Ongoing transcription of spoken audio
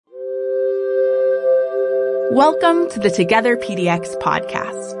Welcome to the Together PDX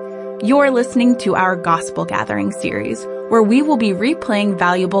podcast. You're listening to our Gospel Gathering series, where we will be replaying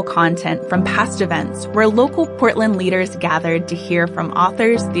valuable content from past events where local Portland leaders gathered to hear from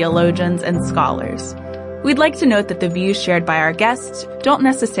authors, theologians, and scholars. We'd like to note that the views shared by our guests don't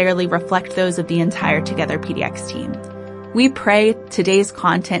necessarily reflect those of the entire Together PDX team. We pray today's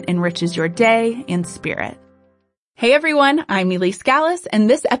content enriches your day and spirit. Hey everyone, I'm Elise Gallus, and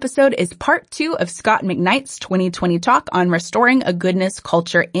this episode is part 2 of Scot McKnight's 2020 talk on restoring a goodness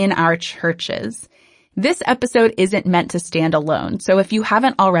culture in our churches. This episode isn't meant to stand alone, so if you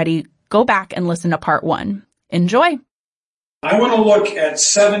haven't already, go back and listen to part 1. Enjoy! I want to look at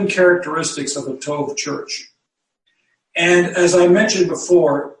 7 characteristics of a Tov church. And as I mentioned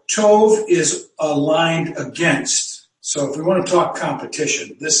before, Tov is aligned against. So if we want to talk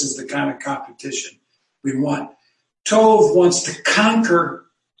competition, this is the kind of competition we want. Tov wants to conquer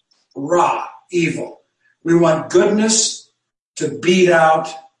Ra, evil. We want goodness to beat out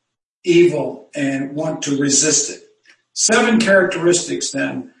evil and want to resist it. 7 characteristics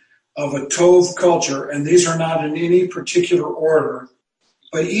then of a Tov culture, and these are not in any particular order,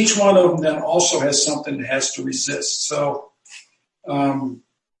 but each one of them then also has something it has to resist. So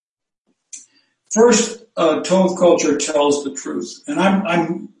first, Tov culture tells the truth. And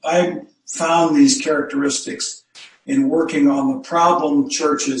I found these characteristics in working on the problem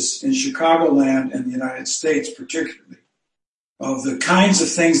churches in Chicagoland and the United States particularly, of the kinds of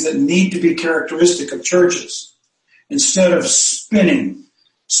things that need to be characteristic of churches instead of spinning.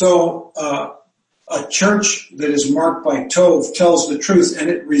 So a church that is marked by Tov tells the truth, and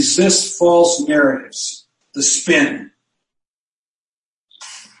it resists false narratives, the spin.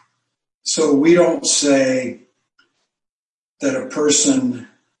 So we don't say that a person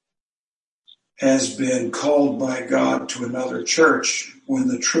has been called by God to another church when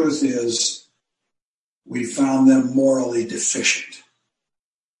the truth is we found them morally deficient.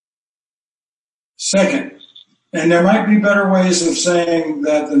 Second, and there might be better ways of saying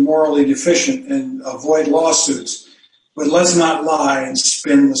that than morally deficient and avoid lawsuits, but let's not lie and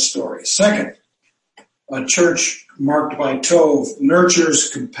spin the story. Second, a church marked by Tov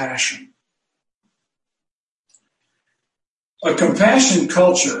nurtures compassion. A compassion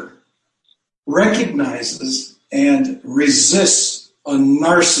culture recognizes and resists a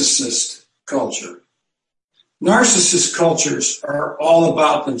narcissist culture. Narcissist cultures are all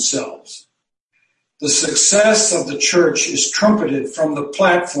about themselves. The success of the church is trumpeted from the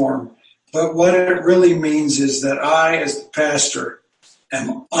platform, but what it really means is that I, as the pastor,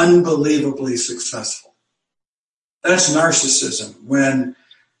 am unbelievably successful. That's narcissism, when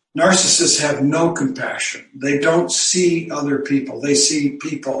narcissists have no compassion. They don't see other people. They see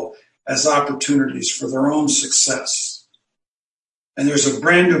people as opportunities for their own success. And there's a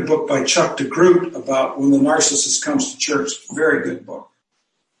brand new book by Chuck DeGroot about when the narcissist comes to church. Very good book.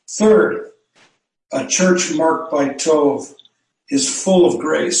 Third, a church marked by Tov is full of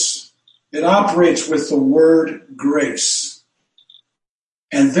grace. It operates with the word grace.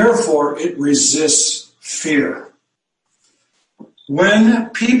 And therefore, it resists fear.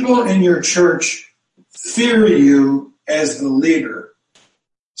 When people in your church fear you as the leader,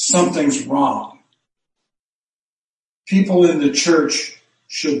 something's wrong. People in the church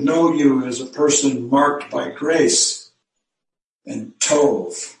should know you as a person marked by grace and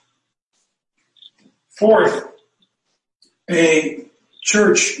Tov. Fourth, a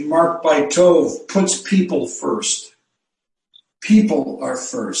church marked by Tov puts people first. People are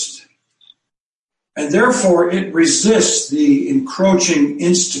first. And therefore it resists the encroaching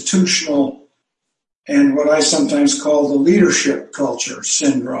institutional and what I sometimes call the leadership culture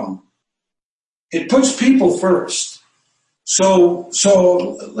syndrome. It puts people first. So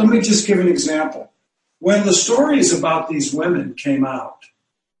let me just give an example. When the stories about these women came out,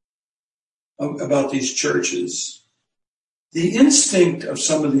 about these churches, the instinct of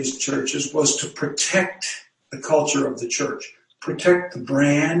some of these churches was to protect the culture of the church, protect the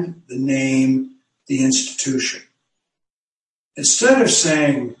brand, the name, the institution. Instead of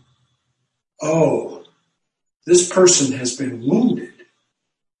saying, oh, this person has been wounded.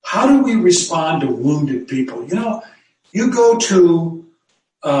 How do we respond to wounded people? You know, you go to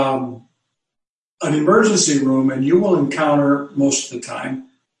an emergency room and you will encounter most of the time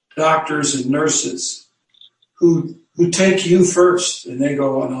doctors and nurses who take you first. And they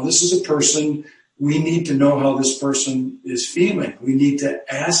go, oh, no, this is a person. We need to know how this person is feeling. We need to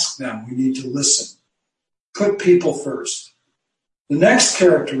ask them. We need to listen. Put people first. The next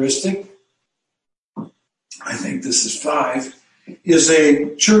characteristic, I think this is 5, is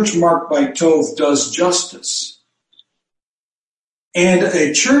a church marked by Tov does justice. And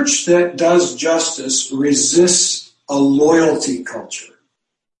a church that does justice resists a loyalty culture.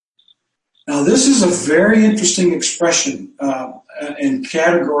 Now, this is a very interesting expression and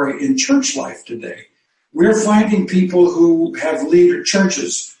category in church life today. We're finding people who have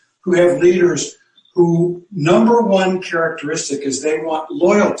churches who have leaders who number one characteristic is they want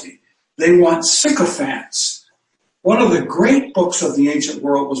loyalty. They want sycophants. One of the great books of the ancient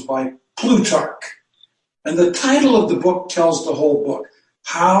world was by Plutarch. And the title of the book tells the whole book,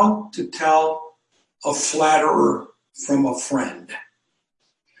 How to Tell a Flatterer from a Friend.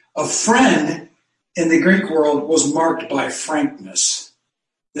 A friend in the Greek world was marked by frankness.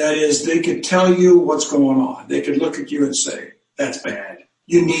 That is, they could tell you what's going on. They could look at you and say, that's bad.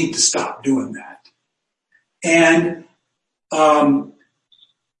 You need to stop doing that. And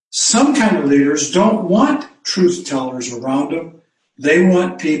some kind of leaders don't want truth tellers around them. They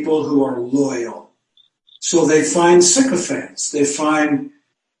want people who are loyal. So they find sycophants. They find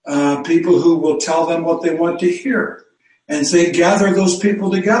people who will tell them what they want to hear. And they gather those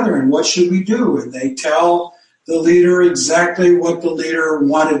people together. And what should we do? And they tell the leader exactly what the leader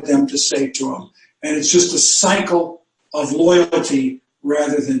wanted them to say to them. And it's just a cycle of loyalty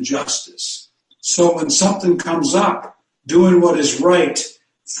rather than justice. So when something comes up, doing what is right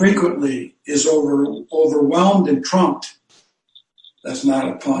frequently is overwhelmed and trumped. That's not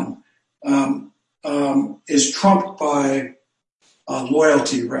a pun. Is trumped by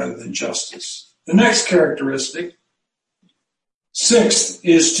loyalty rather than justice. The next characteristic, sixth,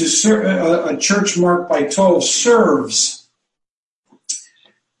 is a church marked by tov serves.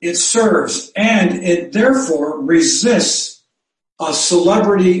 It serves, and it therefore resists a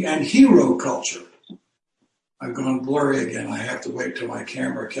celebrity and hero culture. I've gone blurry again. I have to wait till my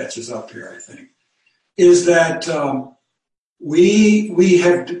camera catches up here, I think. Is that we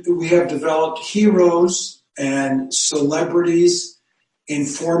have developed heroes and celebrities in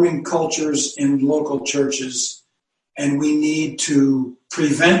forming cultures in local churches, and we need to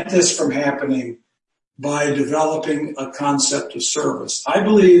prevent this from happening by developing a concept of service. I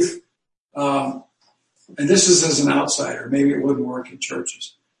believe, and this is as an outsider, maybe it wouldn't work in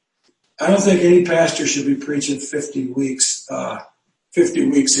churches. I don't think any pastor should be preaching 50 weeks a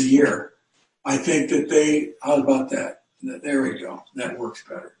year. I think that how about that? There we go. That works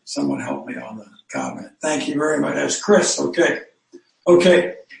better. Someone help me on the comment. Thank you very much. That's Chris. Okay.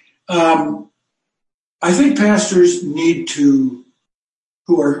 I think pastors who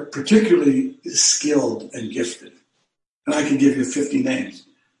are particularly skilled and gifted, and I can give you 50 names,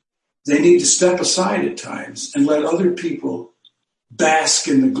 they need to step aside at times and let other people bask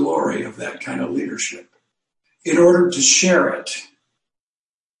in the glory of that kind of leadership in order to share it.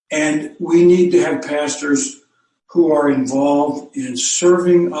 And we need to have pastors who are involved in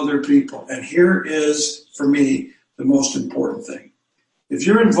serving other people. And here is, for me, the most important thing. If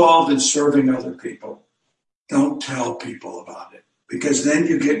you're involved in serving other people, don't tell people about it, because then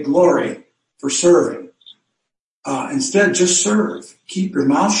you get glory for serving. Instead, just serve. Keep your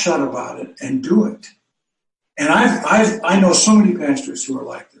mouth shut about it and do it. And I know so many pastors who are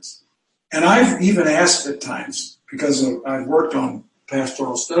like this. And I've even asked at times, because I've worked on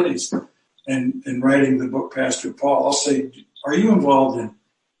pastoral studies and writing the book Pastor Paul, I'll say, are you involved in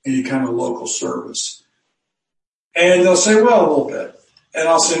any kind of local service? And they'll say, well, a little bit. And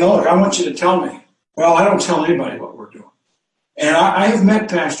I'll say, no, look, I want you to tell me. Well, I don't tell anybody what we're doing. And I have met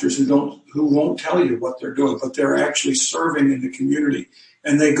pastors who won't tell you what they're doing, but they're actually serving in the community,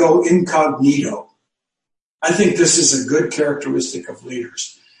 and they go incognito. I think this is a good characteristic of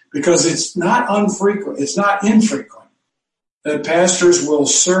leaders, because it's not infrequent that pastors will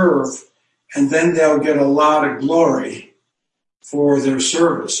serve and then they'll get a lot of glory for their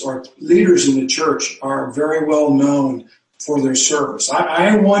service, or leaders in the church are very well known for their service.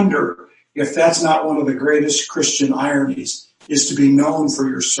 I wonder if that's not one of the greatest Christian ironies, is to be known for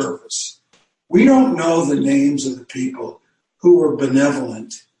your service. We don't know the names of the people who were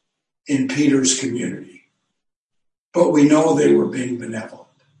benevolent in Peter's community, but we know they were being benevolent.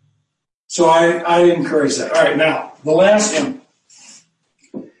 So I encourage that. All right, now, the last one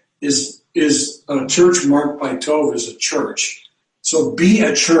is a church marked by Tov as a church. So be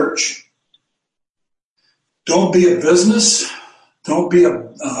a church. Don't be a business. Don't be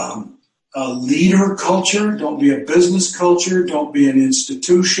a leader culture. Don't be a business culture. Don't be an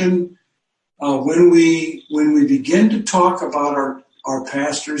institution. When we begin to talk about our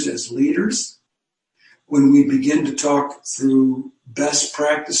pastors as leaders, when we begin to talk through best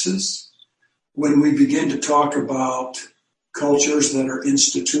practices, when we begin to talk about cultures that are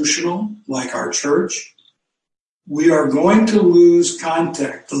institutional, like our church, we are going to lose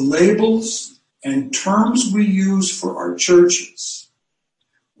contact. The labels and terms we use for our churches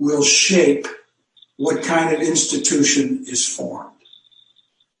will shape what kind of institution is formed.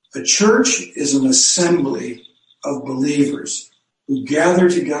 A church is an assembly of believers who gather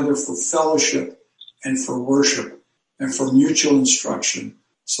together for fellowship and for worship and for mutual instruction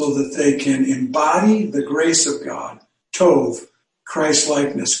so that they can embody the grace of God, Tov,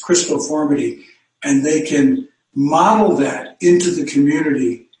 Christ-likeness, Christoformity, and they can model that into the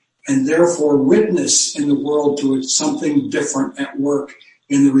community and therefore witness in the world to something different at work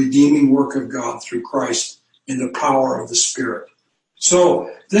in the redeeming work of God through Christ in the power of the Spirit. So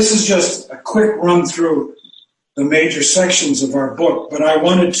this is just a quick run through the major sections of our book, but I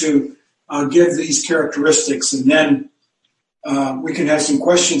wanted to give these characteristics, and then we can have some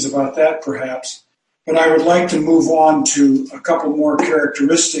questions about that perhaps. But I would like to move on to a couple more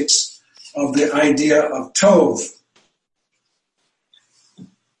characteristics of the idea of Tov.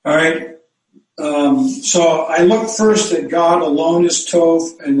 All right. So I look first that God alone is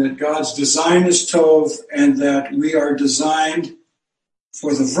Tov, and that God's design is Tov, and that we are designed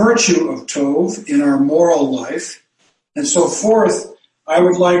for the virtue of Tov in our moral life. And so forth, I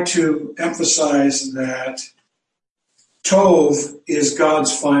would like to emphasize that Tov is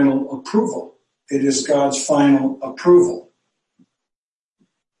God's final approval. It is God's final approval.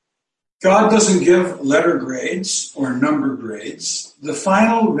 God doesn't give letter grades or number grades. The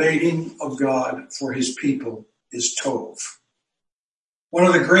final rating of God for his people is Tov. One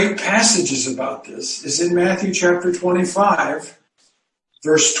of the great passages about this is in Matthew chapter 25,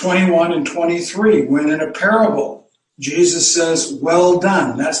 verse 21 and 23, when in a parable, Jesus says, well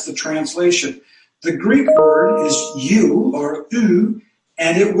done. That's the translation. The Greek word is you, or u,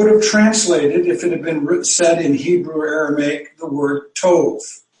 and it would have translated, if it had been said in Hebrew or Aramaic, the word Tov.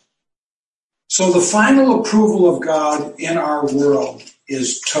 So the final approval of God in our world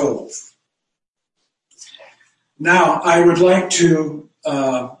is Tov. Now, I would like to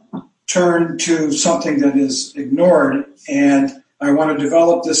turn to something that is ignored, and I want to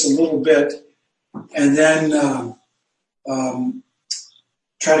develop this a little bit, and then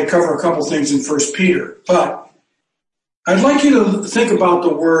try to cover a couple things in 1 Peter. But I'd like you to think about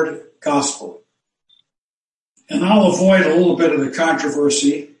the word gospel. And I'll avoid a little bit of the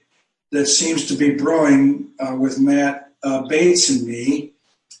controversy that seems to be brewing with Matt Bates and me,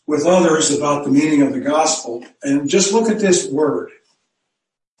 with others about the meaning of the gospel. And just look at this word.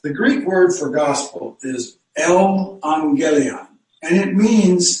 The Greek word for gospel is evangelion, and it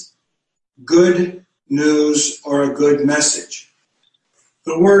means good news or a good message.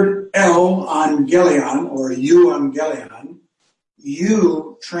 The word evangelion or euangelion,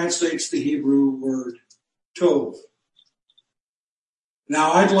 you translates the Hebrew word tov.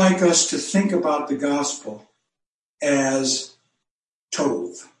 Now, I'd like us to think about the gospel as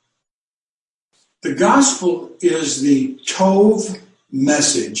Tov. The gospel is the Tov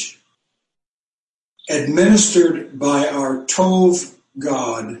message administered by our Tov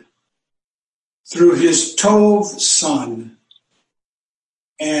God through his Tov Son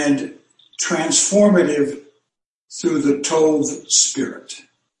and transformative through the Tov Spirit.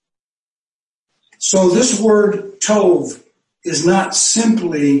 So this word Tov is not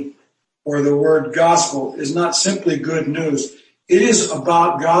simply, or the word gospel is not simply good news. It is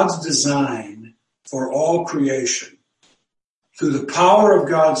about God's design for all creation through the power of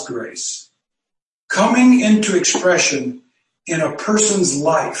God's grace coming into expression in a person's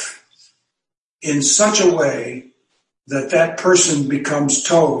life in such a way that that person becomes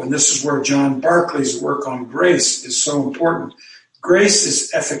Tov. And this is where John Barclay's work on grace is so important. Grace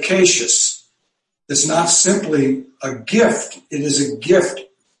is efficacious. It's not simply a gift. It is a gift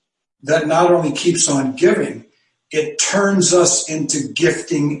that not only keeps on giving, it turns us into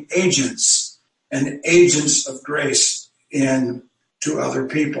gifting agents and agents of grace to other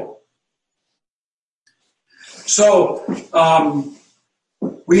people. So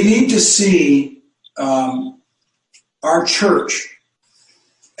we need to see our church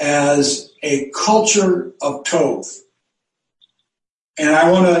as a culture of Tov. And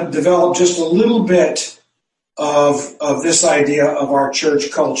I want to develop just a little bit of this idea of our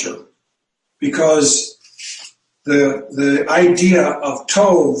church culture, because the idea of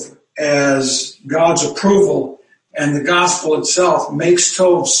Tov as God's approval and the gospel itself makes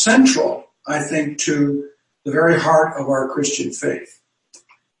Tov central, I think, to the very heart of our Christian faith.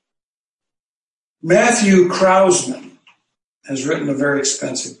 Matthew Krausman has written a very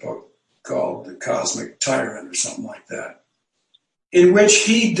expensive book called The Cosmic Tyrant or something like that, in which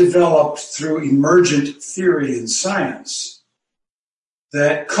he developed through emergent theory and science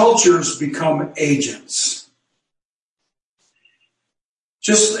that cultures become agents.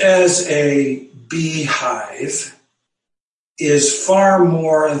 Just as a beehive is far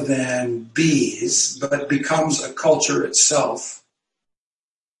more than bees, but becomes a culture itself.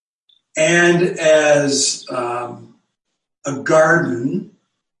 And as a garden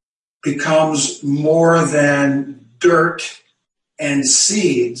becomes more than dirt and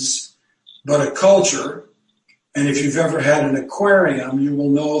seeds, but a culture. And if you've ever had an aquarium, you will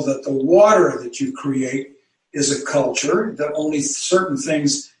know that the water that you create is a culture that only certain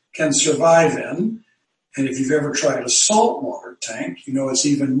things can survive in. And if you've ever tried a saltwater tank, you know it's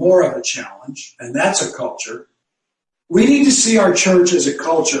even more of a challenge, and that's a culture. We need to see our church as a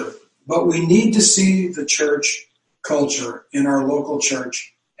culture, but we need to see the church culture in our local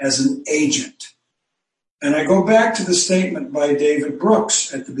church as an agent. And I go back to the statement by David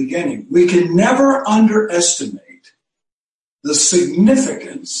Brooks at the beginning. We can never underestimate the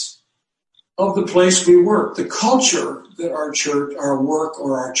significance of the place we work, the culture that our church, our work,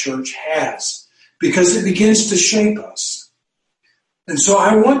 or our church has, because it begins to shape us. And so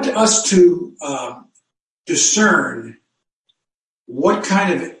I want us to discern what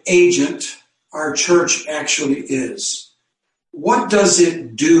kind of agent our church actually is. What does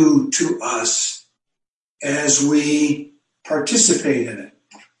it do to us as we participate in it?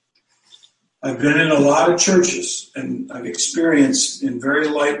 I've been in a lot of churches, and I've experienced in very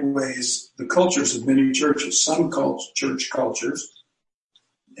light ways the cultures of many churches, some church cultures,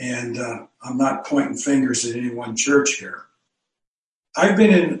 and I'm not pointing fingers at any one church here. I've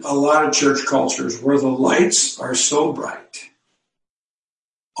been in a lot of church cultures where the lights are so bright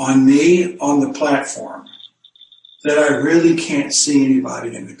on me on the platform that I really can't see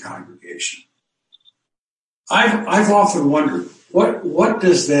anybody in the congregation. I've often wondered, what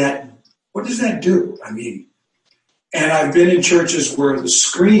does that do? I mean, and I've been in churches where the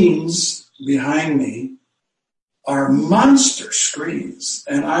screens behind me are monster screens,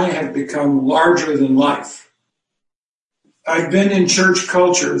 and I have become larger than life. I've been in church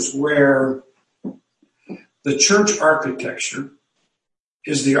cultures where the church architecture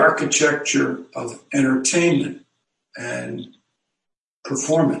is the architecture of entertainment and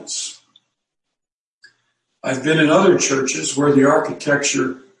performance. I've been in other churches where the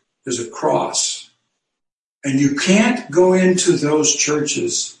architecture is a cross. And you can't go into those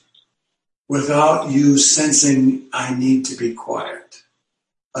churches without you sensing, I need to be quiet,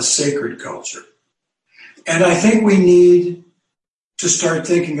 a sacred culture. And I think we need to start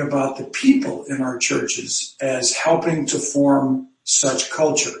thinking about the people in our churches as helping to form such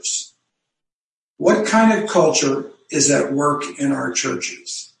cultures. What kind of culture is at work in our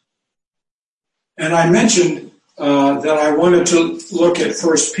churches? And I mentioned that I wanted to look at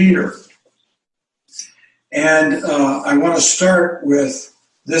 1 Peter. And I want to start with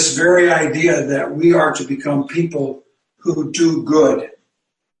this very idea that we are to become people who do good.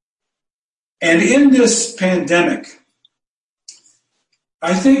 And in this pandemic,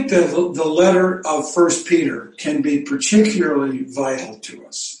 I think that the letter of 1 Peter can be particularly vital to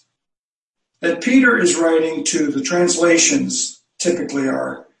us. That Peter is writing to, the translations typically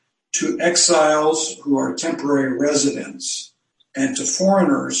are to exiles who are temporary residents and to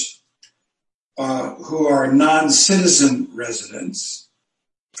foreigners who are non-citizen residents.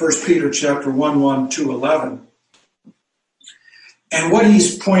 1 Peter chapter 1:1-11. And what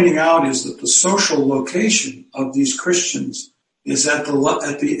he's pointing out is that the social location of these Christians is at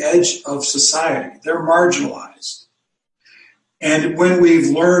the edge of society. They're marginalized. And when we've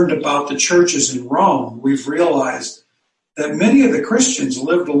learned about the churches in Rome, we've realized that many of the Christians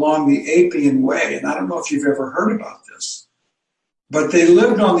lived along the Appian Way. And I don't know if you've ever heard about this, but they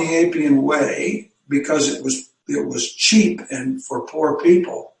lived on the Appian Way because it was cheap and for poor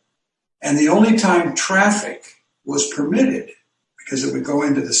people. And the only time traffic was permitted, because it would go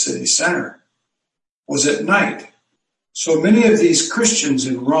into the city center, was at night. So many of these Christians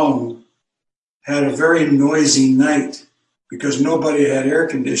in Rome had a very noisy night because nobody had air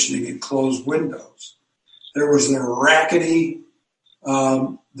conditioning and closed windows. There was the rackety,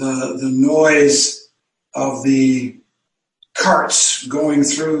 the noise of the carts going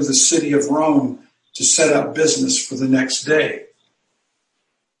through the city of Rome to set up business for the next day.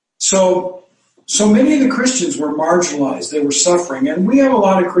 So many of the Christians were marginalized. They were suffering. And we have a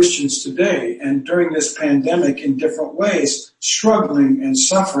lot of Christians today, and during this pandemic in different ways, struggling and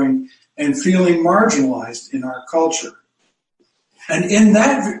suffering and feeling marginalized in our culture. And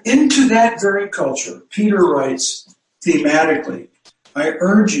into that very culture, Peter writes thematically, I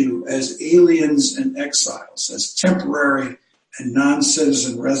urge you as aliens and exiles, as temporary and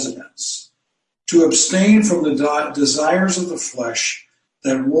non-citizen residents, to abstain from the desires of the flesh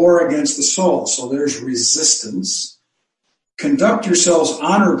that war against the soul. So there's resistance. Conduct yourselves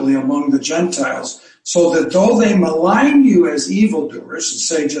honorably among the Gentiles, so that though they malign you as evildoers and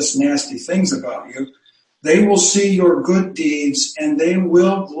say just nasty things about you, they will see your good deeds and they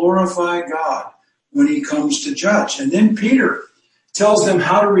will glorify God when he comes to judge. And then Peter tells them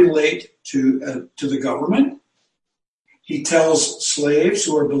how to relate to the government. He tells slaves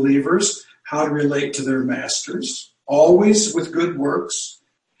who are believers how to relate to their masters, always with good works.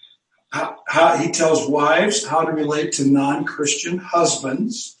 He tells wives how to relate to non-Christian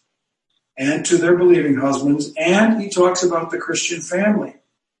husbands and to their believing husbands, and he talks about the Christian family.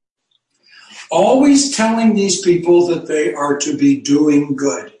 Always telling these people that they are to be doing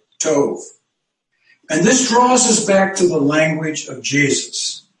good, tov. And this draws us back to the language of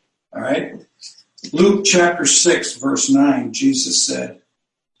Jesus, all right? Luke chapter 6, verse 9, Jesus said,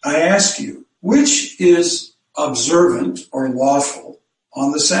 I ask you, which is observant or lawful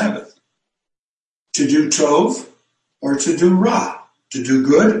on the Sabbath? To do tov or to do ra? To do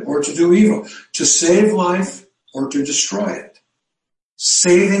good or to do evil? To save life or to destroy it?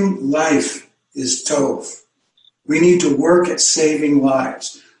 Saving life is tov. We need to work at saving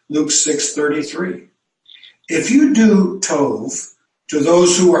lives. Luke 6:33. If you do tov to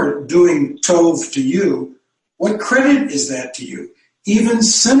those who are doing tov to you, what credit is that to you? Even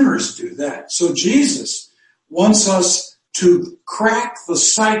sinners do that. So Jesus wants us to crack the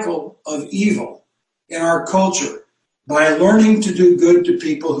cycle of evil in our culture by learning to do good to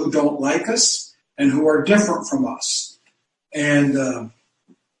people who don't like us and who are different from us. And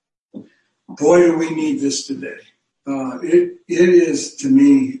boy, do we need this today. It is, to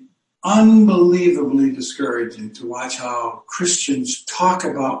me, unbelievably discouraging to watch how Christians talk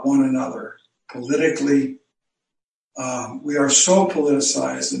about one another politically. We are so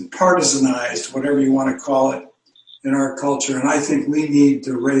politicized and partisanized, whatever you want to call it, in our culture. And I think we need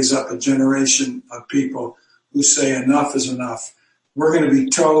to raise up a generation of people who say enough is enough. We're going to be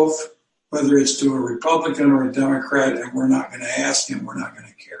tov, whether it's to a Republican or a Democrat, and we're not going to ask him, we're not going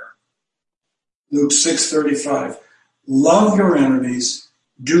to care. Luke 6:35, love your enemies,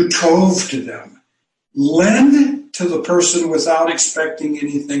 do tov to them. Lend to the person without expecting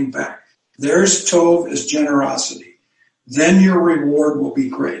anything back. There's tov as generosity. Then your reward will be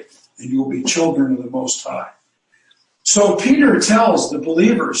great, and you will be children of the Most High. So Peter tells the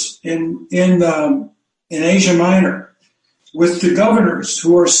believers in Asia Minor, with the governors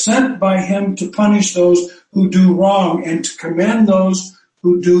who are sent by him to punish those who do wrong and to commend those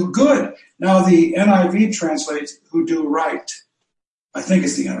who do good. Now the NIV translates who do right. I think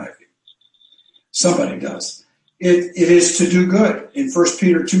it's the NIV. Somebody does. It is to do good. In 1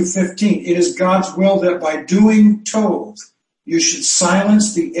 Peter 2:15, it is God's will that by doing tov, you should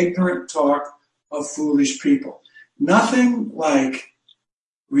silence the ignorant talk of foolish people. Nothing like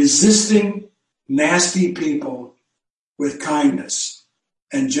resisting nasty people with kindness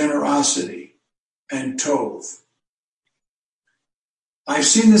and generosity and tov. I've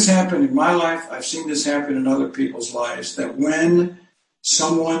seen this happen in my life. I've seen this happen in other people's lives, that when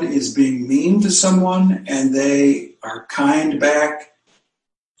someone is being mean to someone and they are kind back,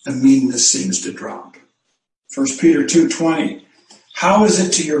 the meanness seems to drop. 1 Peter 2:20, how is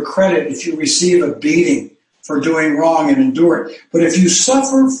it to your credit if you receive a beating for doing wrong and endure it? But if you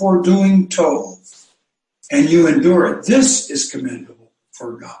suffer for doing tov and you endure it, this is commendable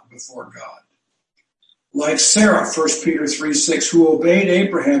for God, before God. Like Sarah, 1 Peter 3:6, who obeyed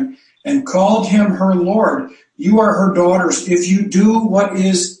Abraham and called him her Lord. You are her daughters if you do what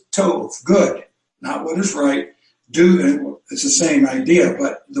is tov, good, not what is right. Do, it's the same idea,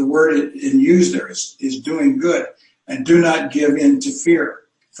 but the word in use there is doing good. And do not give in to fear.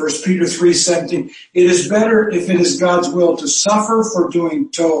 1 Peter 3:17, it is better if it is God's will to suffer for doing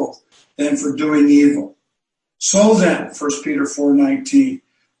tov than for doing evil. So then, 1 Peter 4:19,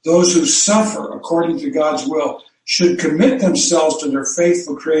 those who suffer according to God's will should commit themselves to their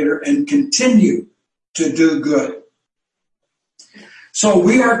faithful Creator and continue to do good. So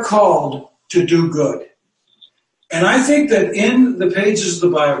we are called to do good. And I think that in the pages of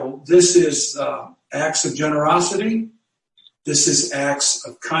the Bible, this is acts of generosity. This is acts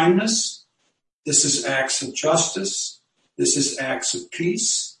of kindness. This is acts of justice. This is acts of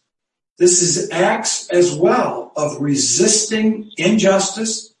peace. This is acts as well of resisting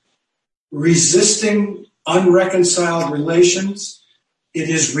injustice, resisting unreconciled relations. It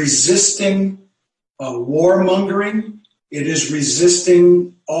is resisting warmongering. It is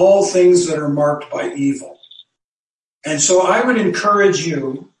resisting all things that are marked by evil. And so I would encourage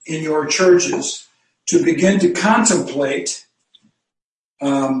you in your churches to begin to contemplate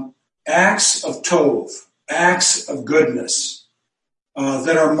acts of tov, acts of goodness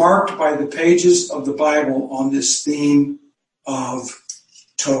that are marked by the pages of the Bible on this theme of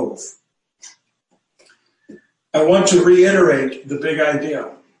tov. I want to reiterate the big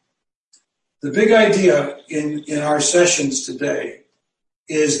idea. The big idea in our sessions today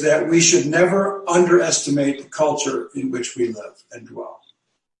is that we should never underestimate the culture in which we live and dwell.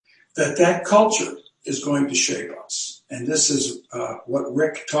 That culture is going to shape us. And this is what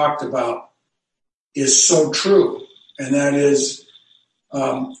Rick talked about is so true. And that is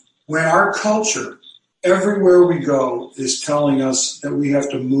when our culture, everywhere we go, is telling us that we have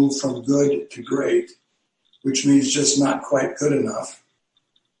to move from good to great, which means just not quite good enough,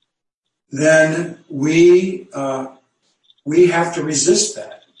 then we have to resist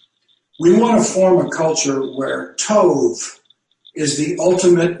that. We want to form a culture where Tov is the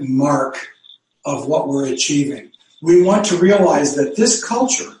ultimate mark of what we're achieving. We want to realize that this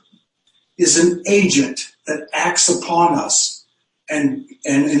culture is an agent that acts upon us and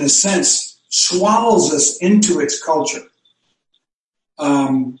in a sense, swallows us into its culture.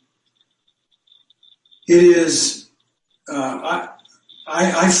 It is,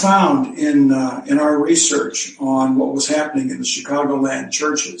 I found in our research on what was happening in the Chicagoland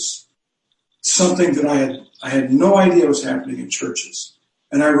churches, something that I had no idea was happening in churches.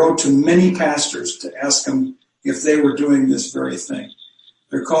 And I wrote to many pastors to ask them if they were doing this very thing.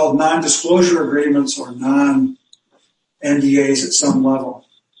 They're called non-disclosure agreements or non-NDAs at some level.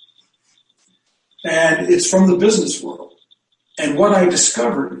 And it's from the business world. And what I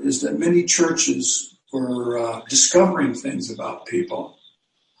discovered is that many churches were discovering things about people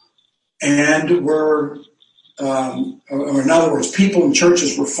and were, or in other words, people in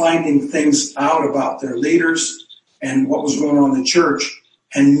churches were finding things out about their leaders and what was going on in the church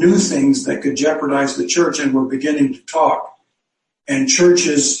and knew things that could jeopardize the church and were beginning to talk. And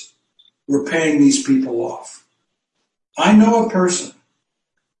churches were paying these people off. I know a person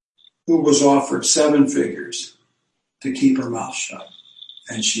who was offered 7 figures to keep her mouth shut.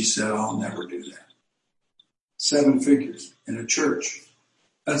 And she said, I'll never do that. 7 figures in a church.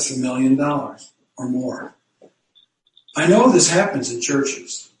 That's $1 million or more. I know this happens in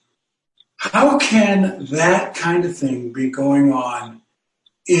churches. How can that kind of thing be going on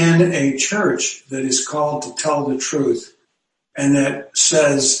in a church that is called to tell the truth and that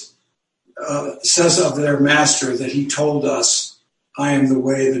says of their master that he told us, I am the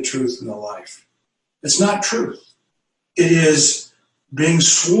way, the truth, and the life? It's not truth. It is being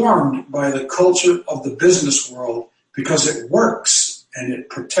swarmed by the culture of the business world because it works and it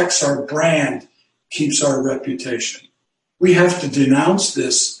protects our brand, keeps our reputation. We have to denounce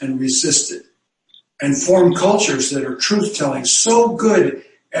this and resist it and form cultures that are truth-telling, so good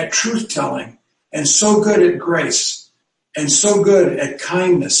at truth-telling and so good at grace and so good at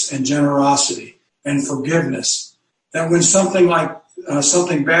kindness and generosity and forgiveness that when something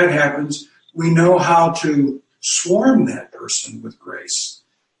bad happens, we know how to swarm that person with grace.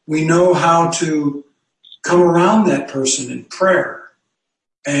 We know how to come around that person in prayer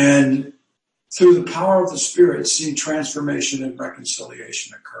and through the power of the Spirit see transformation and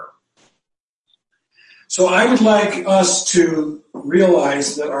reconciliation occur. So I would like us to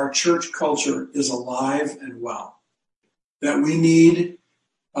realize that our church culture is alive and well, that we need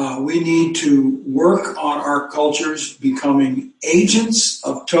to work on our cultures becoming agents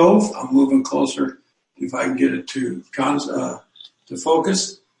of Tov. I'm moving closer if I can get it to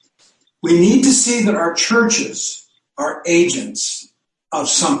focus. We need to see that our churches are agents of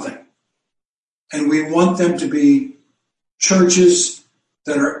something. And we want them to be churches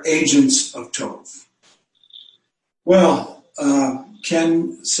that are agents of Tov. Well,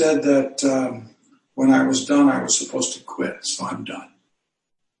 Ken said that when I was done, I was supposed to quit, so I'm done.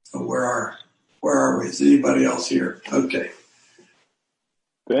 So where are we? Is anybody else here? Okay.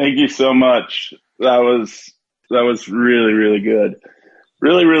 Thank you so much. That was really, really good.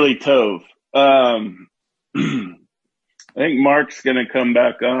 Really, really Tov. I think Mark's going to come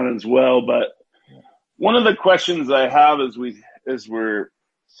back on as well, but one of the questions I have as we're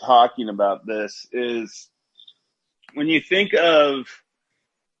talking about this is when you think of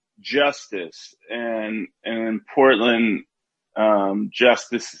justice and in Portland,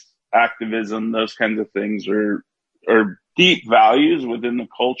 justice activism, those kinds of things are deep values within the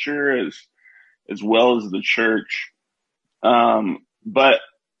culture as well as the church. But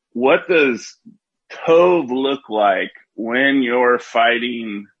what does Tov look like when you're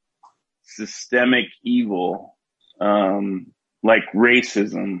fighting systemic evil, like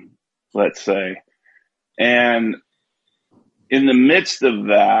racism, let's say? And in the midst of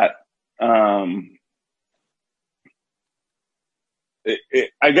that,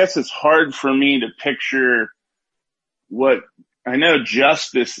 I guess it's hard for me to picture what I know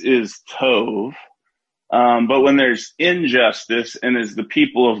justice is Tov. But when there's injustice, and as the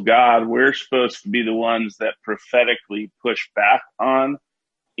people of God, we're supposed to be the ones that prophetically push back on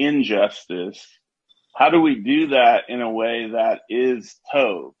injustice. How do we do that in a way that is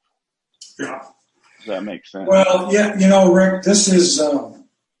Tov? Yeah. Does that make sense? Well, yeah, Rick, this is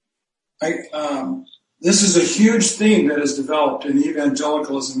a huge theme that has developed in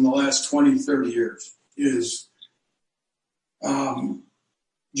evangelicalism in the last 20, 30 years, is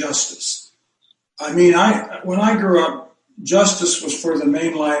justice. I mean, when I grew up, justice was for the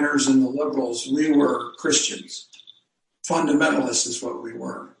mainliners and the liberals. We were Christians. Fundamentalists is what we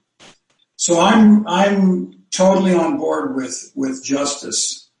were. So I'm totally on board with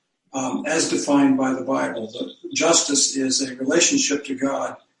justice as defined by the Bible. Justice is a relationship to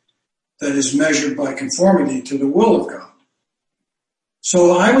God that is measured by conformity to the will of God.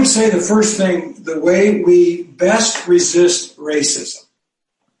 So I would say the first thing, the way we best resist racism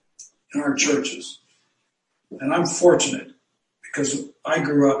in our churches, and I'm fortunate because I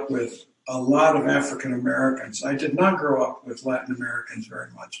grew up with a lot of African Americans. I did not grow up with Latin Americans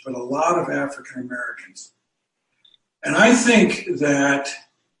very much, but a lot of African Americans. And I think that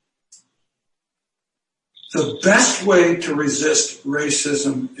the best way to resist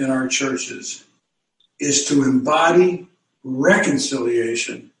racism in our churches is to embody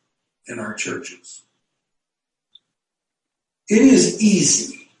reconciliation in our churches. It is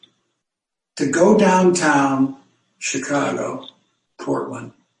easy to go downtown Chicago,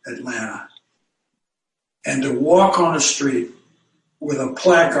 Portland, Atlanta, and to walk on a street with a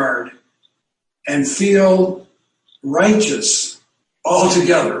placard and feel righteous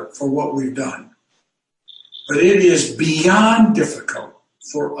altogether for what we've done. But it is beyond difficult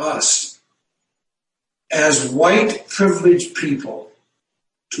for us as white privileged people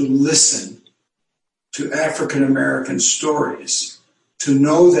to listen to African American stories, to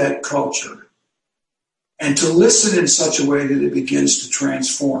know that culture, and to listen in such a way that it begins to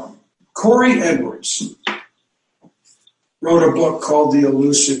transform. Corey Edwards wrote a book called The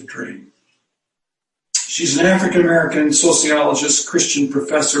Elusive Dream. She's an African American sociologist, Christian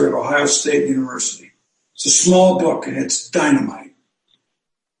professor at Ohio State University. It's a small book and it's dynamite.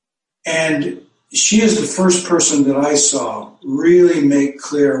 And she is the first person that I saw really make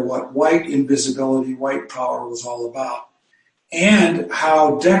clear what white invisibility, white power was all about, and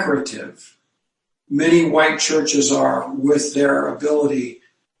how decorative many white churches are with their ability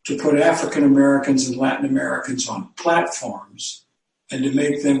to put African Americans and Latin Americans on platforms and to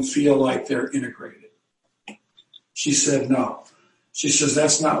make them feel like they're integrated. She said no. She says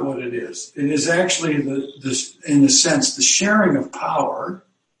that's not what it is. It is actually, in a sense, the sharing of power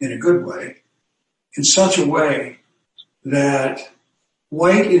in a good way, in such a way that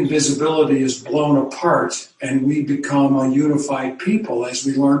white invisibility is blown apart and we become a unified people as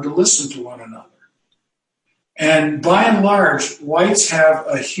we learn to listen to one another. And by and large, whites have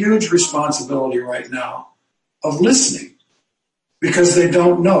a huge responsibility right now of listening because they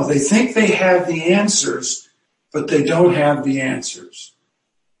don't know. They think they have the answers, but they don't have the answers.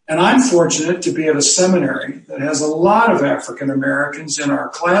 And I'm fortunate to be at a seminary that has a lot of African Americans in our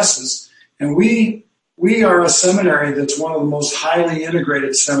classes, and we are a seminary that's one of the most highly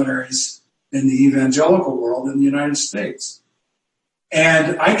integrated seminaries in the evangelical world in the United States.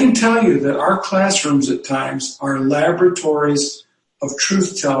 And I can tell you that our classrooms at times are laboratories of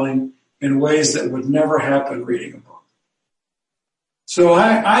truth-telling in ways that would never happen reading a book. So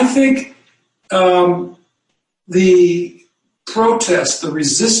I think the protest, the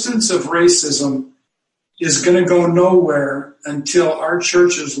resistance of racism is going to go nowhere until our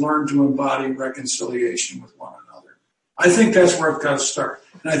churches learn to embody reconciliation with one another. I think that's where it's got to start.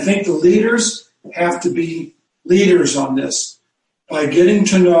 And I think the leaders have to be leaders on this by getting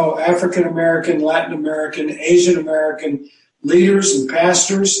to know African American, Latin American, Asian American leaders and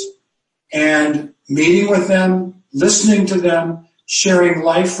pastors and meeting with them, listening to them, sharing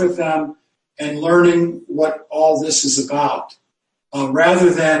life with them, and learning what all this is about, rather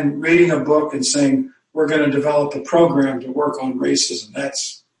than reading a book and saying, we're going to develop a program to work on racism.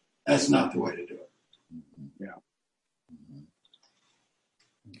 That's not the way to do it. Yeah.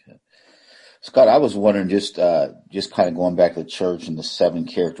 Okay. Scott, I was wondering, just kind of going back to the church and the 7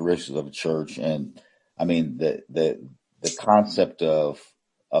 characteristics of a church, and I mean the concept of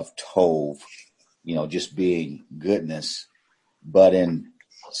Tov, just being goodness, but in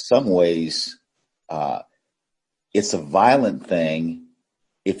some ways, it's a violent thing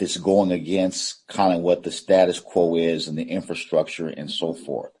if it's going against kind of what the status quo is and the infrastructure and so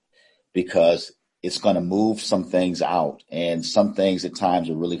forth, because it's going to move some things out, and some things at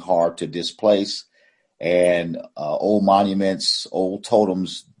times are really hard to displace, and old monuments, old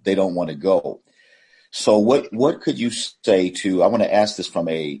totems, they don't want to go. So what could you say to, I want to ask this from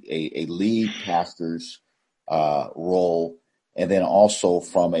a lead pastor's role, and then also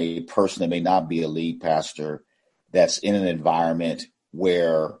from a person that may not be a lead pastor that's in an environment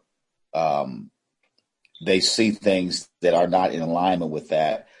where they see things that are not in alignment with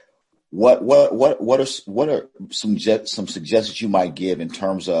that. What are some suggestions you might give in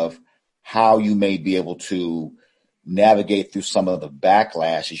terms of how you may be able to navigate through some of the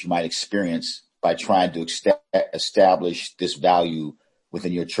backlashes you might experience by trying to establish this value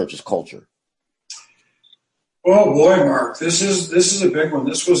within your church's culture? Oh boy, Mark, this is a big one.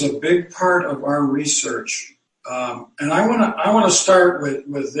 This was a big part of our research, and I want to start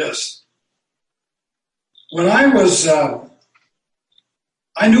with this. When I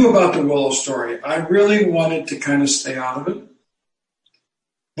knew about the Willow story. I really wanted to kind of stay out of it,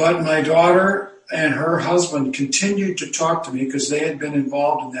 but my daughter and her husband continued to talk to me because they had been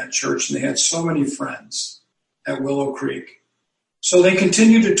involved in that church and they had so many friends at Willow Creek. So they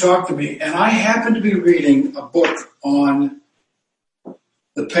continued to talk to me, and I happened to be reading a book on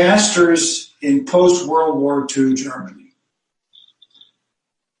the pastors in post-World War II Germany.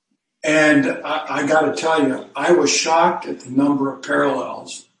 And I got to tell you, I was shocked at the number of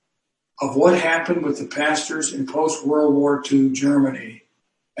parallels of what happened with the pastors in post-World War II Germany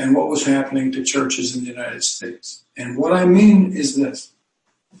and what was happening to churches in the United States. And what I mean is this,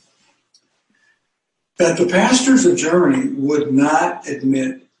 that the pastors of Germany would not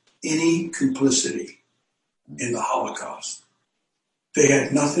admit any complicity in the Holocaust. They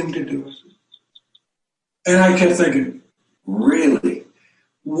had nothing to do with it. And I kept thinking, really?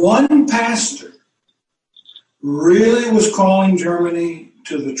 One pastor really was calling Germany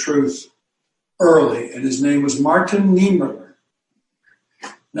to the truth early, and his name was Martin Niemöller.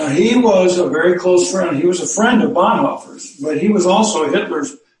 Now, he was a very close friend. He was a friend of Bonhoeffer's, but he was also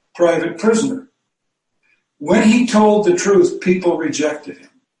Hitler's private prisoner. When he told the truth, people rejected him.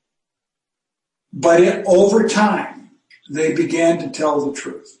 But over time, they began to tell the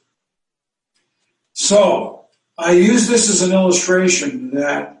truth. So I use this as an illustration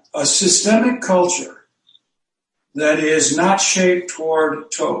that a systemic culture that is not shaped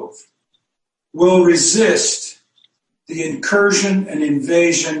toward Tov will resist the incursion and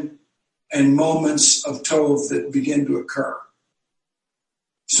invasion and moments of Tov that begin to occur.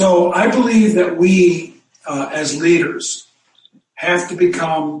 So I believe that we, as leaders, have to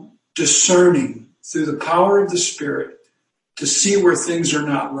become discerning through the power of the Spirit to see where things are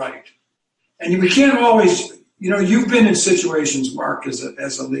not right. And we can't always, you've been in situations, Mark,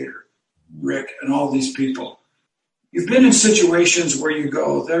 as a leader, Rick, and all these people. You've been in situations where you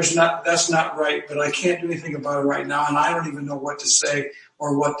go, that's not right, but I can't do anything about it right now, and I don't even know what to say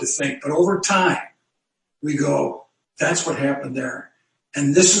or what to think. But over time, we go, that's what happened there.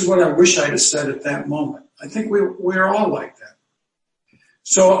 And this is what I wish I'd have said at that moment. I think we're all like that.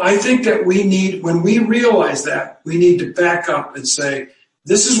 So I think that when we realize that, we need to back up and say,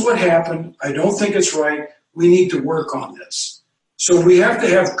 this is what happened. I don't think it's right. We need to work on this. So we have to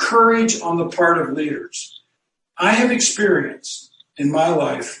have courage on the part of leaders. I have experienced in my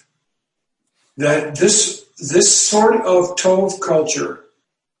life that this sort of Tov culture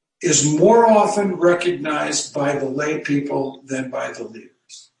is more often recognized by the lay people than by the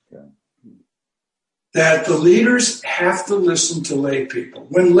leaders. Okay. That the leaders have to listen to lay people.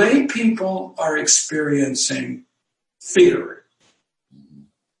 When lay people are experiencing fear,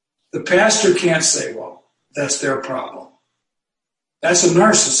 the pastor can't say, well, that's their problem. That's a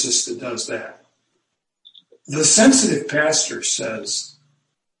narcissist that does that. The sensitive pastor says,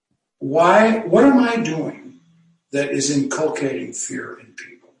 what am I doing that is inculcating fear in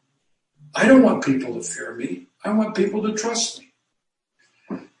people? I don't want people to fear me. I want people to trust me.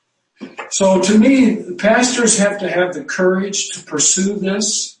 So to me, the pastors have to have the courage to pursue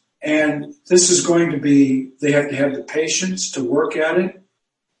this, and this is going to be, they have to have the patience to work at it.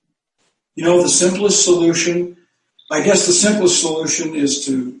 The simplest solution, I guess the simplest solution is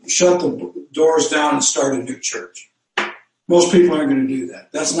to shut the doors down and start a new church. Most people aren't going to do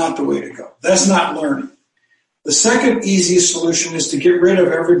that. That's not the way to go. That's not learning. The second easiest solution is to get rid of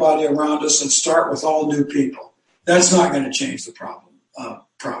everybody around us and start with all new people. That's not going to change the problem,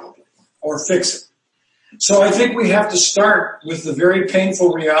 probably, or fix it. So I think we have to start with the very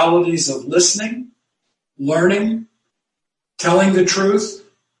painful realities of listening, learning, telling the truth,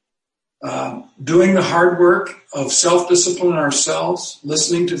 doing the hard work of self-discipline ourselves,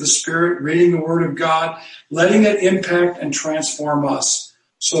 listening to the Spirit, reading the Word of God, letting it impact and transform us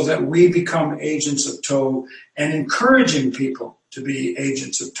so that we become agents of Tov and encouraging people to be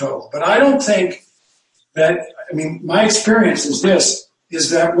agents of Tov. But I don't think that, my experience is this, is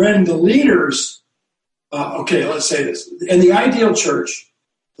that when the leaders okay, let's say this. In the ideal church,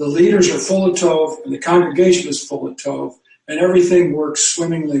 the leaders are full of Tov, and the congregation is full of Tov, and everything works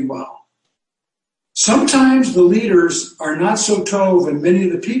swimmingly well. Sometimes the leaders are not so Tov, and many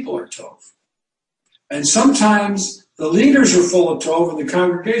of the people are Tov. And sometimes the leaders are full of Tov, and the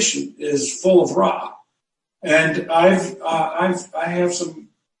congregation is full of Ra. And I have some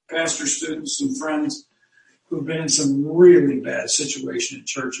pastor students and friends who've been in some really bad situations in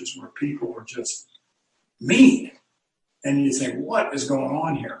churches where people were just mean. And you think, what is going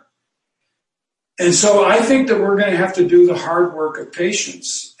on here? And so I think that we're going to have to do the hard work of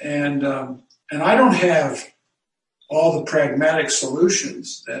patience. And I don't have all the pragmatic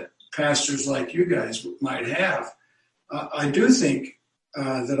solutions that pastors like you guys might have. I do think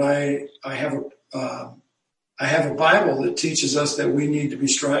that I have a Bible that teaches us that we need to be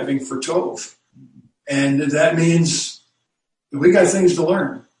striving for Tov. And that means we got things to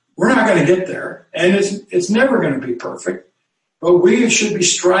learn. We're not going to get there, and it's never going to be perfect, but we should be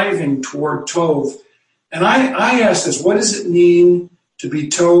striving toward Tov. And I ask this, what does it mean to be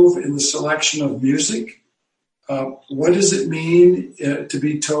Tov in the selection of music? What does it mean to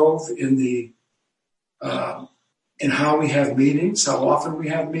be Tov in how we have meetings, how often we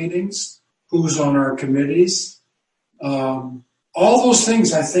have meetings, who's on our committees? All those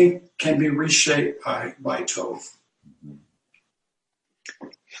things, I think, can be reshaped by Tov.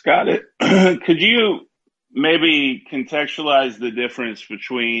 Scott, could you maybe contextualize the difference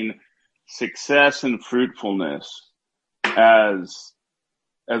between success and fruitfulness, as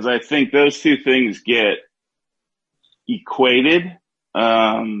I think those two things get equated,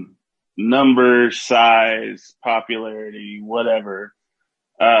 number, size, popularity, whatever.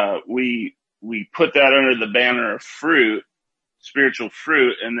 We put that under the banner of fruit, spiritual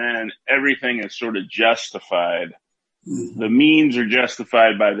fruit, and then everything is sort of justified. The means are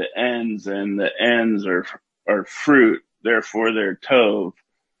justified by the ends, and the ends are fruit. Therefore, they're Tov.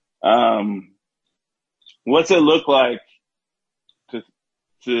 What's it look like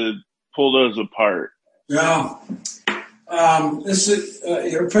to pull those apart? Yeah, this is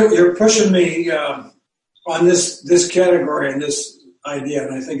you're pushing me on this category and this idea,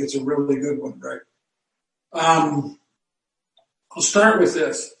 and I think it's a really good one, Greg. I'll start with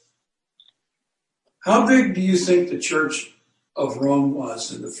this. How big do you think the Church of Rome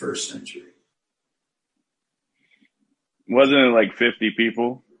was in the first century? Wasn't it like 50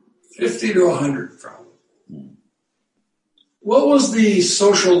 people? 50 to 100, probably. What was the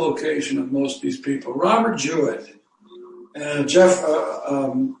social location of most of these people? Robert Jewett and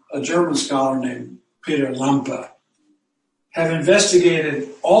a German scholar named Peter Lampe have investigated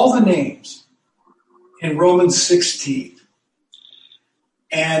all the names in Romans 16.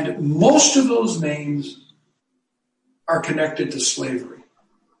 And most of those names are connected to slavery.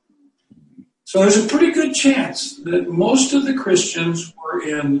 So there's a pretty good chance that most of the Christians were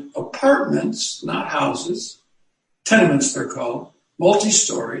in apartments, not houses, tenements they're called,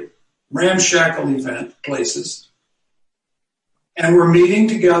 multi-story, ramshackle event places, and were meeting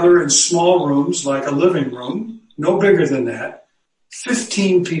together in small rooms like a living room, no bigger than that.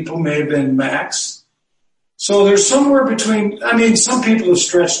 15 people may have been max. So there's somewhere between, some people have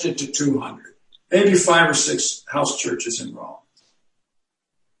stretched it to 200, maybe 5 or 6 house churches in Rome.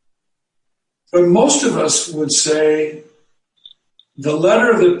 But most of us would say the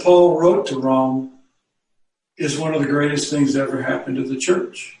letter that Paul wrote to Rome is one of the greatest things that ever happened to the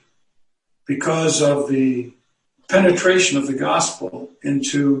church because of the penetration of the gospel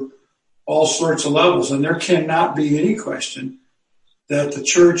into all sorts of levels. And there cannot be any question that the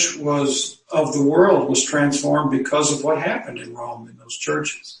church of the world was transformed because of what happened in Rome in those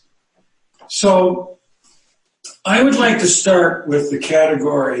churches. So I would like to start with the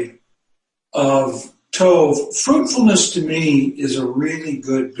category of Tov. Fruitfulness to me is a really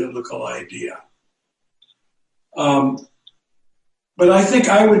good biblical idea. But I think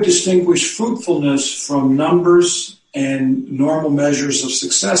I would distinguish fruitfulness from numbers and normal measures of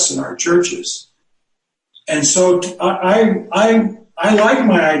success in our churches. And so I like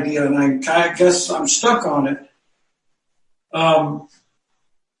my idea, and I guess I'm stuck on it.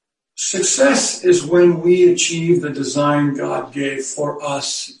 Success is when we achieve the design God gave for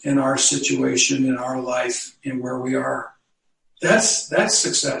us in our situation, in our life, in where we are. That's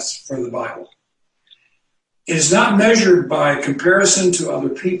success for the Bible. It is not measured by comparison to other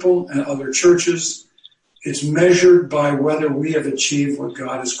people and other churches. It's measured by whether we have achieved what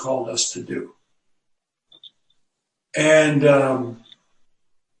God has called us to do. And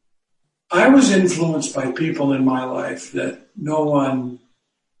I was influenced by people in my life that no one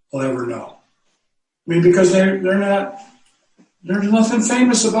will ever know. Because there's nothing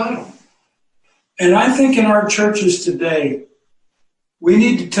famous about them. And I think in our churches today, we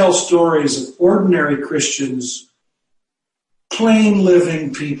need to tell stories of ordinary Christians, plain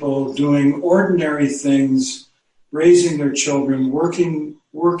living people doing ordinary things, raising their children, working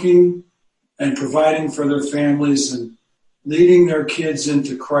and providing for their families and leading their kids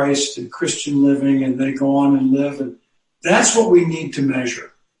into Christ and Christian living, and they go on and live. And that's what we need to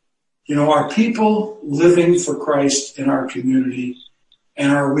measure. Are people living for Christ in our community?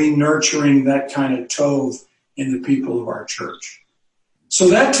 And are we nurturing that kind of tov in the people of our church? So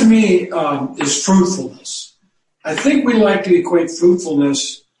that to me is fruitfulness. I think we like to equate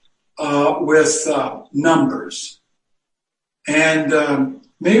fruitfulness with numbers. And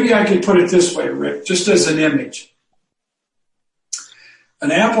maybe I could put it this way, Rick, just as an image.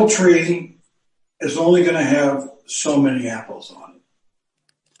 An apple tree is only going to have so many apples on it.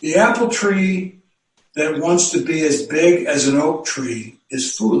 The apple tree that wants to be as big as an oak tree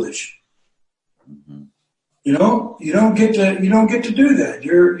is foolish. Mm-hmm. You don't get to do that.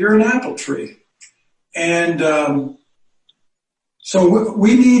 You're an apple tree. And so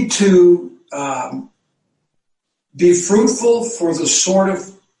we need to be fruitful for the sort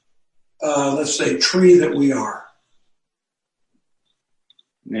of, let's say, tree that we are.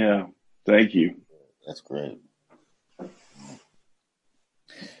 Yeah, thank you. That's great.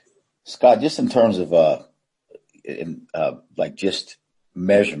 Scott, just in terms of like just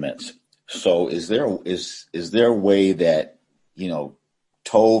measurements. So is there a way that,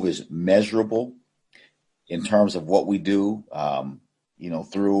 tov is measurable in terms of what we do,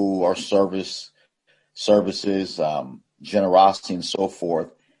 through our services, generosity and so forth?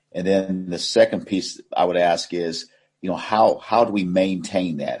 And then the second piece I would ask is, how do we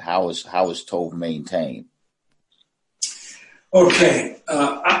maintain that? How is tov maintained? Okay.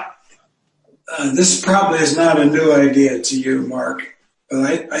 This probably is not a new idea to you, Mark, but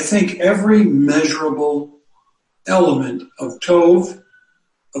I think every measurable element of tov,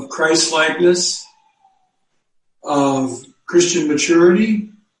 of Christ-likeness, of Christian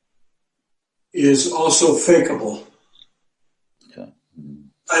maturity is also fakeable. Okay.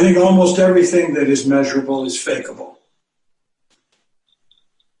 I think almost everything that is measurable is fakeable.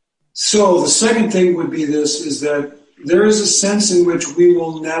 So the second thing would be this, is that there is a sense in which we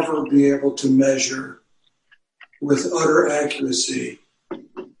will never be able to measure with utter accuracy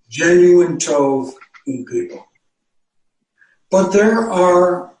genuine tov in people. But there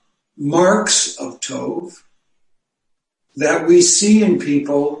are marks of tov that we see in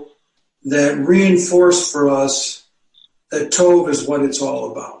people that reinforce for us that tov is what it's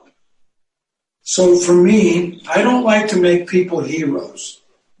all about. So for me, I don't like to make people heroes.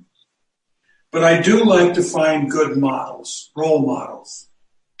 But I do like to find good models, role models.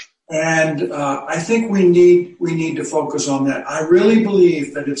 And I think we need to focus on that. I really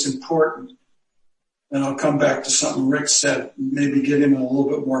believe that it's important, and I'll come back to something Rick said, maybe get him in a little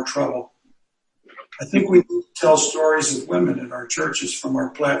bit more trouble. I think we need to tell stories of women in our churches from our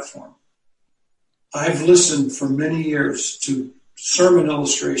platform. I've listened for many years to sermon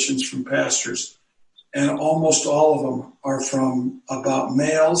illustrations from pastors, and almost all of them are from about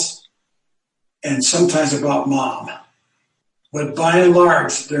males and sometimes about mom. But by and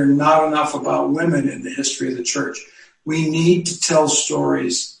large, they're not enough about women in the history of the church. We need to tell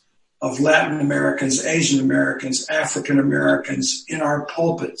stories of Latin Americans, Asian Americans, African Americans in our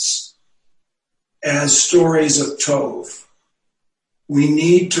pulpits as stories of tov. We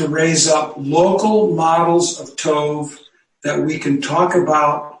need to raise up local models of tov that we can talk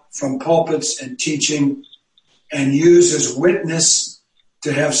about from pulpits and teaching and use as witness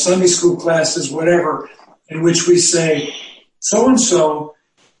to have Sunday school classes, whatever, in which we say, so-and-so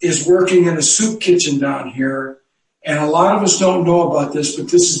is working in a soup kitchen down here, and a lot of us don't know about this, but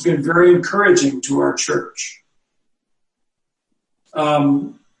this has been very encouraging to our church.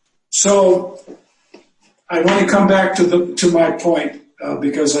 So I want to come back to my point,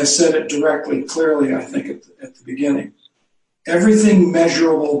 because I said it directly, clearly, I think, at the beginning. Everything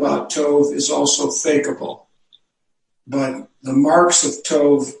measurable about tov is also fakeable. But the marks of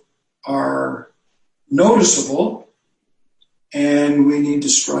tov are noticeable, and we need to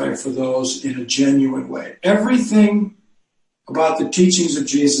strive for those in a genuine way. Everything about the teachings of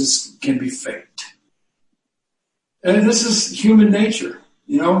Jesus can be faked. And this is human nature,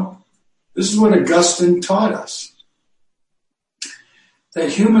 This is what Augustine taught us. That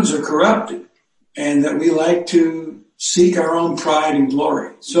humans are corrupted, and that we like to seek our own pride and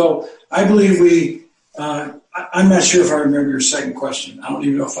glory. So I believe I'm not sure if I remember your second question. I don't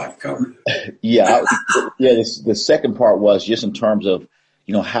even know if I've covered it. Yeah. The second part was just in terms of,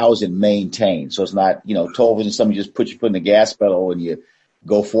 how is it maintained? So it's not, tov isn't something you just put your foot in the gas pedal and you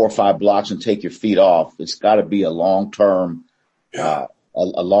go 4 or 5 blocks and take your feet off. It's got to be a long-term, a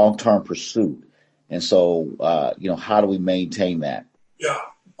long-term pursuit. And so, how do we maintain that? Yeah.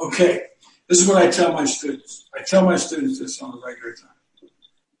 Okay. This is what I tell my students. I tell my students this on a regular time.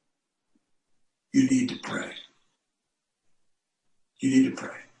 You need to pray. You need to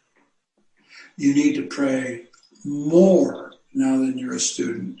pray. You need to pray more now that you're a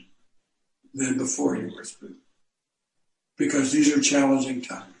student than before you were a student. Because these are challenging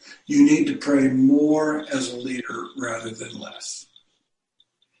times. You need to pray more as a leader rather than less.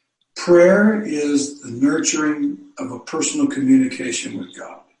 Prayer is the nurturing of a personal communication with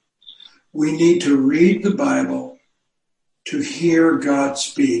God. We need to read the Bible to hear God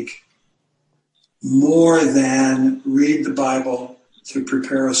speak more than read the Bible to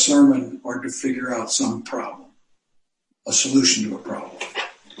prepare a sermon or to figure out some problem, a solution to a problem.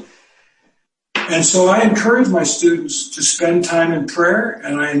 And so I encourage my students to spend time in prayer,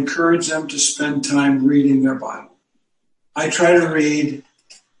 and I encourage them to spend time reading their Bible. I try to read,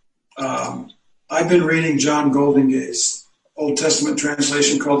 I've been reading John Goldingay's Old Testament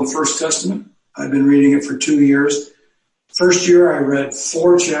translation called the First Testament. I've been reading it for 2 years. First year I read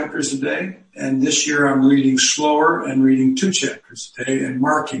 4 chapters a day, and this year I'm reading slower and reading 2 chapters a day and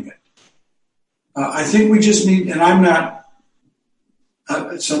marking it. I think we just need, and I'm not,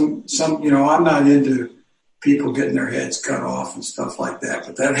 I'm not into people getting their heads cut off and stuff like that,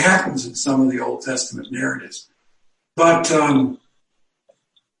 but that happens in some of the Old Testament narratives. But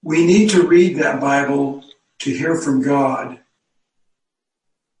we need to read that Bible to hear from God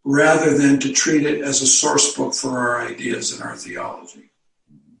rather than to treat it as a source book for our ideas and our theology.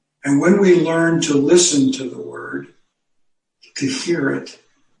 And when we learn to listen to the Word, to hear it,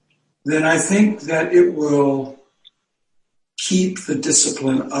 then I think that it will keep the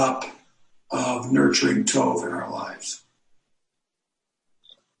discipline up of nurturing Tov in our lives.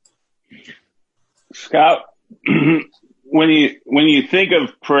 Scott, when you think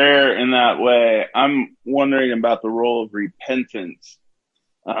of prayer in that way, I'm wondering about the role of repentance.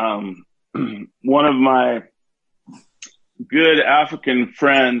 One of my good African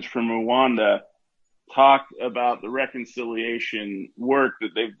friends from Rwanda talked about the reconciliation work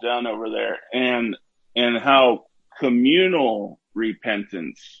that they've done over there and how communal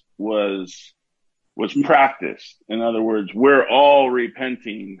repentance was practiced. In other words, we're all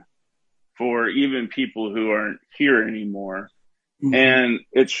repenting for even people who aren't here anymore. Mm-hmm. And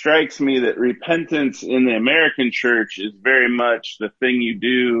it strikes me that repentance in the American church is very much the thing you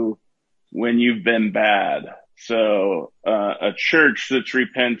do when you've been bad. So a church that's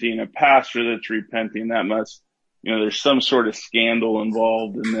repenting, a pastor that's repenting, that must, there's some sort of scandal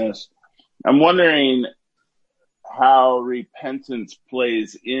involved in this. I'm wondering how repentance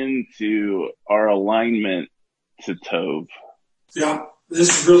plays into our alignment to Tov. Yeah,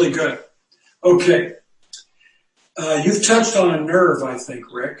 this is really good. Okay. You've touched on a nerve, I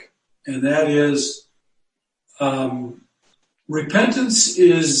think, Rick, and that is repentance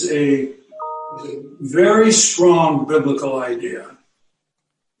is a very strong biblical idea.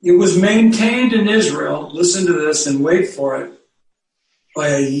 It was maintained in Israel, listen to this and wait for it, by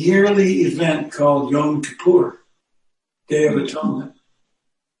a yearly event called Yom Kippur, Day of Atonement.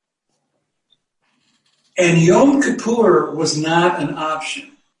 And Yom Kippur was not an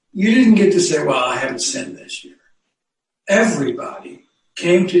option. You didn't get to say, well, I haven't sinned this year. Everybody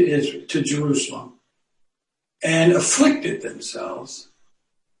came to Jerusalem and afflicted themselves,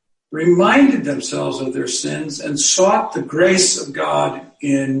 reminded themselves of their sins, and sought the grace of God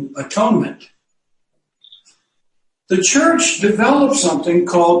in atonement. The church developed something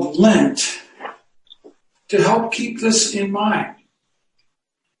called Lent to help keep this in mind.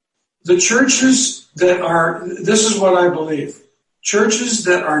 The churches this is what I believe, churches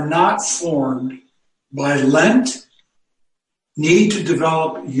that are not formed by Lent need to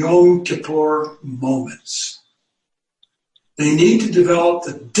develop Yom Kippur moments. They need to develop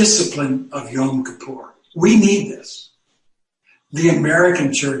the discipline of Yom Kippur. We need this. The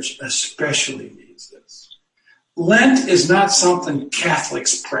American church especially needs this. Lent is not something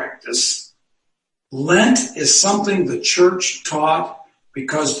Catholics practice. Lent is something the church taught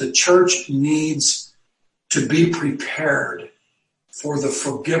because the church needs to be prepared for the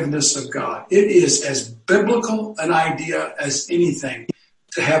forgiveness of God. It is as biblical an idea as anything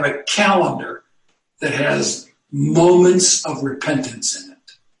to have a calendar that has moments of repentance in it.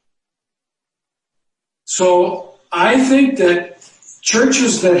 So I think that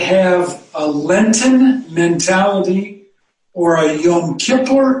churches that have a Lenten mentality or a Yom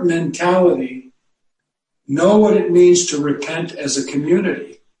Kippur mentality know what it means to repent as a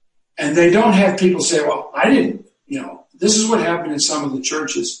community. And they don't have people say, well, I didn't, This is what happened in some of the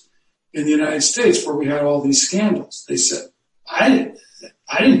churches in the United States where we had all these scandals. They said, I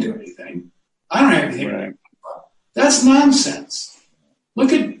didn't do anything. I don't have anything. Right. That's nonsense.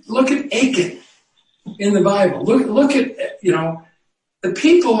 Look at Achan in the Bible. Look at, the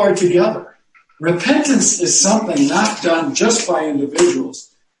people are together. Repentance is something not done just by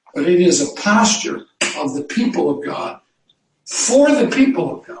individuals, but it is a posture of the people of God for the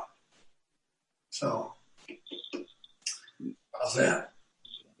people of God. So, how's that?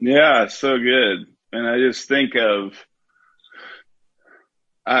 Yeah, so good. And I just think of,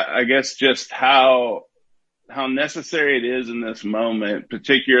 I guess, just how necessary it is in this moment,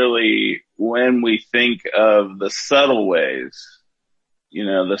 particularly when we think of the subtle ways,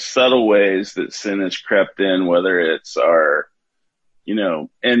 the subtle ways that sin has crept in, whether it's our,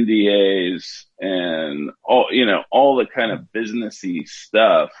 NDAs and all the kind of businessy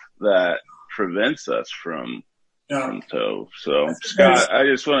stuff that prevents us from Tov. So, Scott, I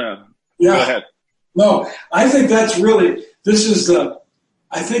just want to go ahead. No, I think that's really,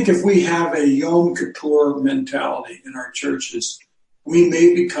 I think if we have a Yom Kippur mentality in our churches, we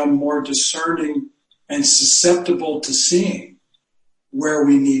may become more discerning and susceptible to seeing where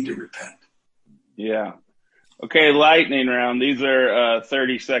we need to repent. Yeah. Okay, lightning round. These are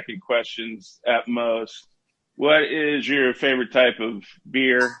 30-second questions at most. What is your favorite type of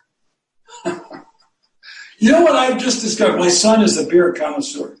beer? You know what I've just discovered? My son is a beer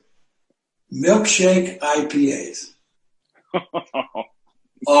connoisseur. Milkshake IPAs.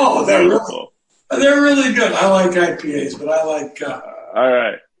 Oh, they're really good. I like IPAs, but I like... All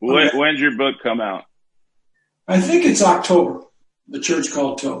right. When's your book come out? I think it's October. The Church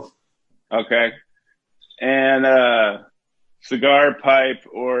Called Tov. Okay. And cigar, pipe,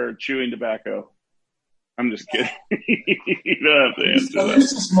 or chewing tobacco? I'm just kidding. You don't have to answer that. I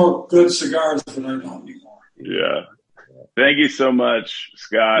used to smoke good cigars, but I don't anymore. Yeah. Thank you so much,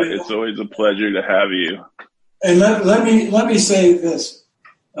 Scott. It's always a pleasure to have you. And let me say this.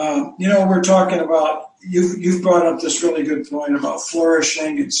 We're talking about, you've brought up this really good point about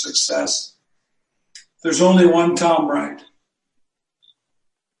flourishing and success. There's only one Tom Wright.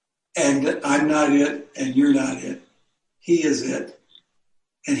 And I'm not it, and you're not it. He is it.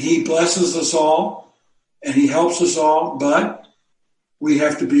 And he blesses us all, and he helps us all, but we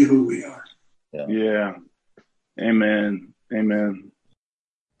have to be who we are. Yeah. Amen. Amen.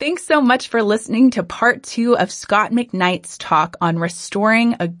 Thanks so much for listening to part 2 of Scot McKnight's talk on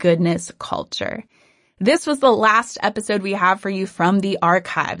restoring a goodness culture. This was the last episode we have for you from the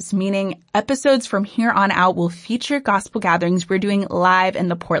archives, meaning episodes from here on out will feature gospel gatherings we're doing live in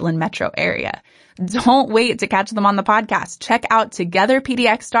the Portland metro area. Don't wait to catch them on the podcast. Check out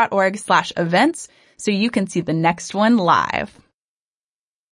togetherpdx.org/events so you can see the next one live.